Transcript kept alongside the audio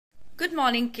Good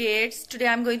morning kids. Today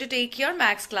I am going to take your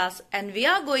maths class and we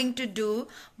are going to do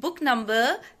book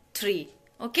number 3.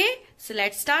 Okay? So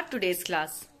let's start today's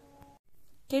class.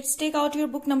 Kids, take out your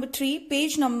book number 3,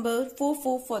 page number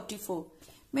 4444.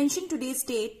 Mention today's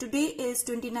date. Today is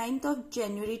 29th of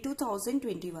January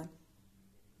 2021.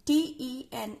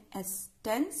 TENS,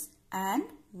 tens and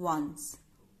ones.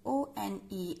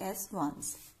 ONES,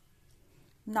 ones.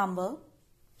 Number.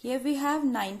 Here we have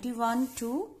 91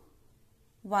 to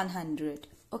 100.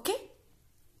 Okay?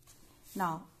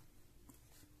 Now,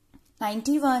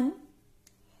 91,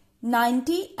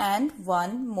 90 and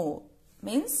 1 more.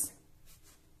 Means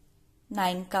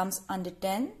 9 comes under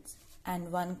tens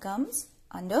and 1 comes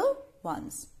under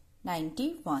ones.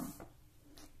 91.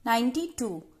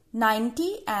 92,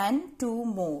 90 and 2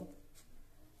 more.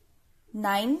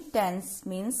 9 tens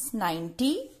means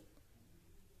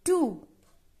 92.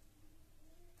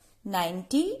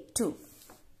 92.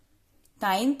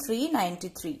 9 3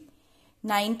 93.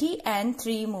 90 and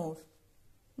 3 more.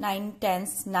 9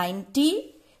 tens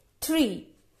 93.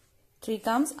 3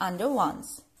 comes under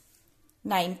ones.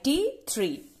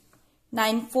 93.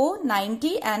 9 4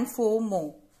 90 and 4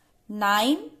 more.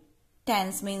 9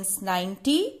 tens means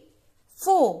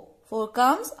 94. 4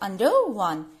 comes under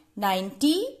 1.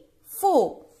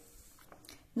 94.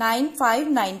 9 5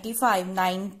 95.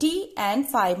 90 and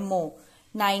 5 more.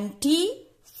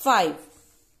 95.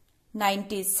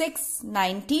 96,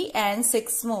 90 and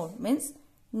 6 more means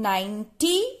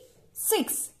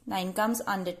 96. 9 comes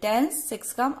under tens,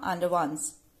 6 come under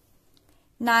ones.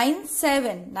 9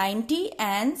 7, 90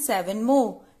 and 7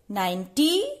 more.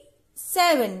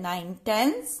 97. 9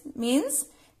 tens means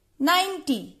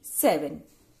 97.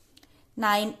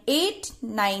 9 8,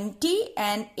 90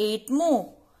 and 8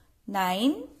 more.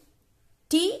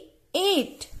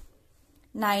 98.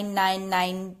 9 9,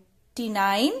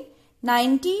 99.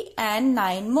 90 and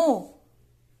 9 more.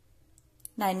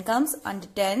 9 comes under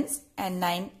tens and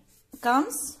 9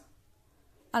 comes,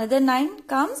 another 9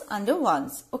 comes under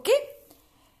ones. Okay?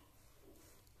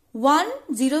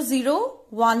 100,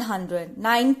 100.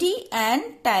 90 and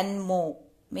 10 more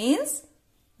means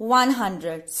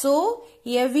 100. So,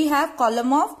 here we have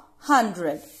column of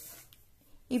 100.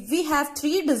 If we have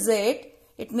 3 digits,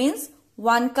 it means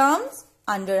 1 comes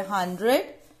under 100,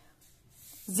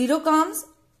 0 comes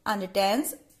under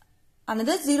tens,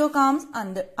 another 0 comes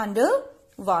under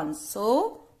ones.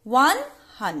 So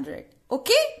 100.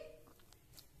 Okay?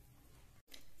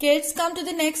 Kids, come to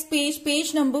the next page,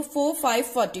 page number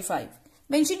 4545.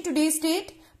 Mention today's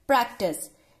date. Practice.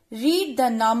 Read the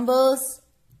numbers.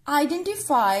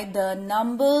 Identify the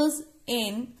numbers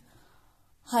in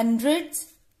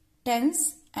hundreds,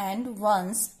 tens and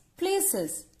ones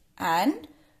places and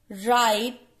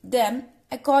write them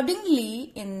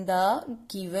accordingly in the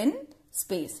given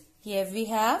space. Here we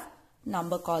have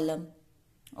number column.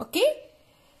 Okay.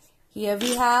 Here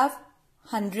we have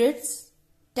hundreds,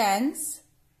 tens,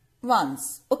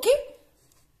 ones. Okay.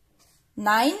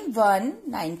 91,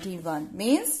 91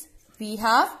 means we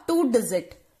have 2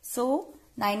 digits. So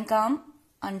 9 comes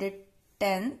under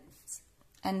tens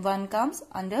and 1 comes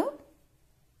under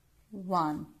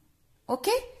 1.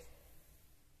 Okay.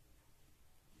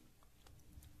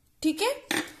 ठीक है?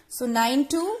 So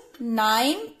 92,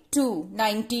 92,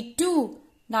 92,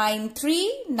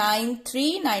 93,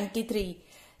 93, 93,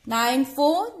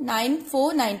 94,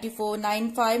 94, 94,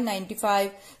 95,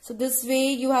 95. So this way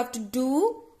you have to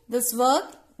do this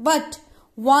work. But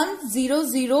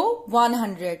 100,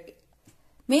 100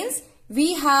 means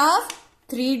we have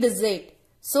 3 digits.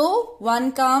 So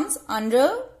 1 comes under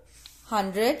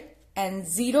 100 and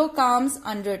 0 comes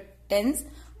under tens.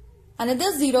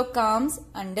 Another 0 comes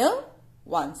under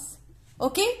ones.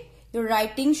 Okay? Your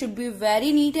writing should be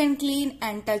very neat and clean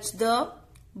and touch the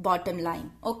bottom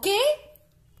line. Okay?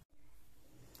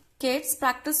 Kids,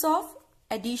 practice of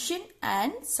addition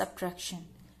and subtraction.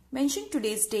 Mention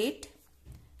today's date.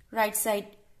 Right side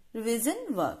revision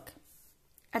work.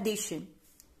 Addition.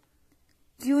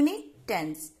 Unit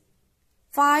tens.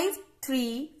 5,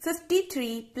 3,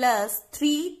 53 plus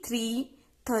 3, 3,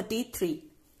 33.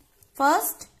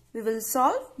 First, we will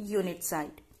solve unit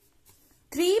side.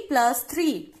 3 plus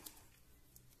 3.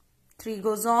 3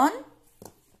 goes on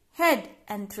head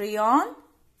and 3 on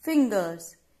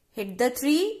fingers. Hit the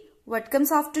 3. What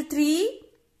comes after 3?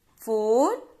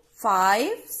 4,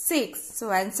 5, 6.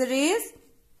 So answer is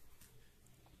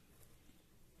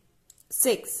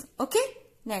 6. Okay.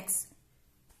 Next.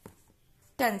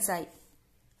 10 side.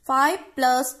 5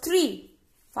 plus 3.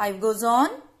 5 goes on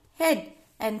head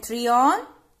and 3 on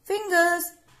fingers.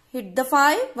 Hit the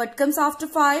 5. What comes after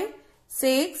 5?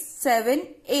 6, 7,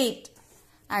 8.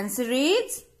 Answer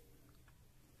is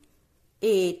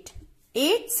 8.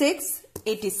 8, 6,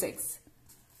 86.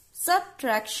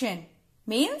 Subtraction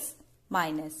means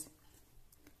minus.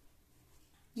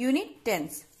 Unit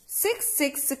tens. 6,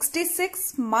 6,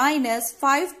 66 minus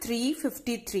 5, 3,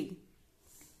 53.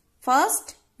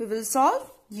 First, we will solve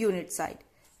unit side.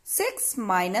 6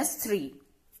 minus 3.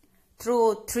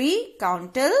 Throw 3,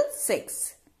 count till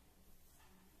 6.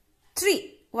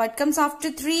 3. What comes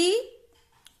after 3?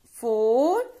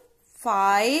 4,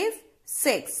 5,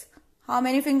 6. How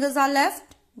many fingers are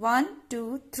left? 1,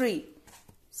 2, 3.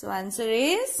 So answer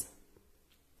is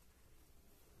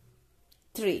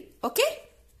 3. Okay?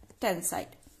 10th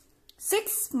side.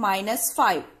 6 minus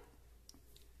 5.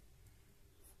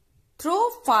 Throw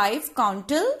 5, count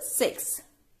till 6.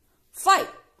 5.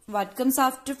 What comes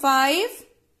after 5?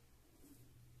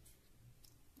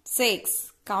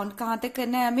 6. Count कहाँ तक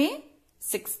करना है हमें?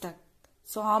 6 तक.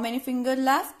 So how many fingers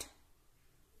left?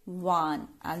 1.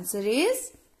 Answer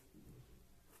is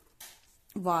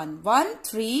 1. 1,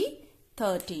 3,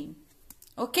 13.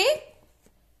 Okay?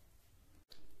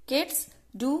 Kids,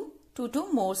 do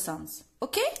 2 more sums.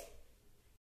 Okay?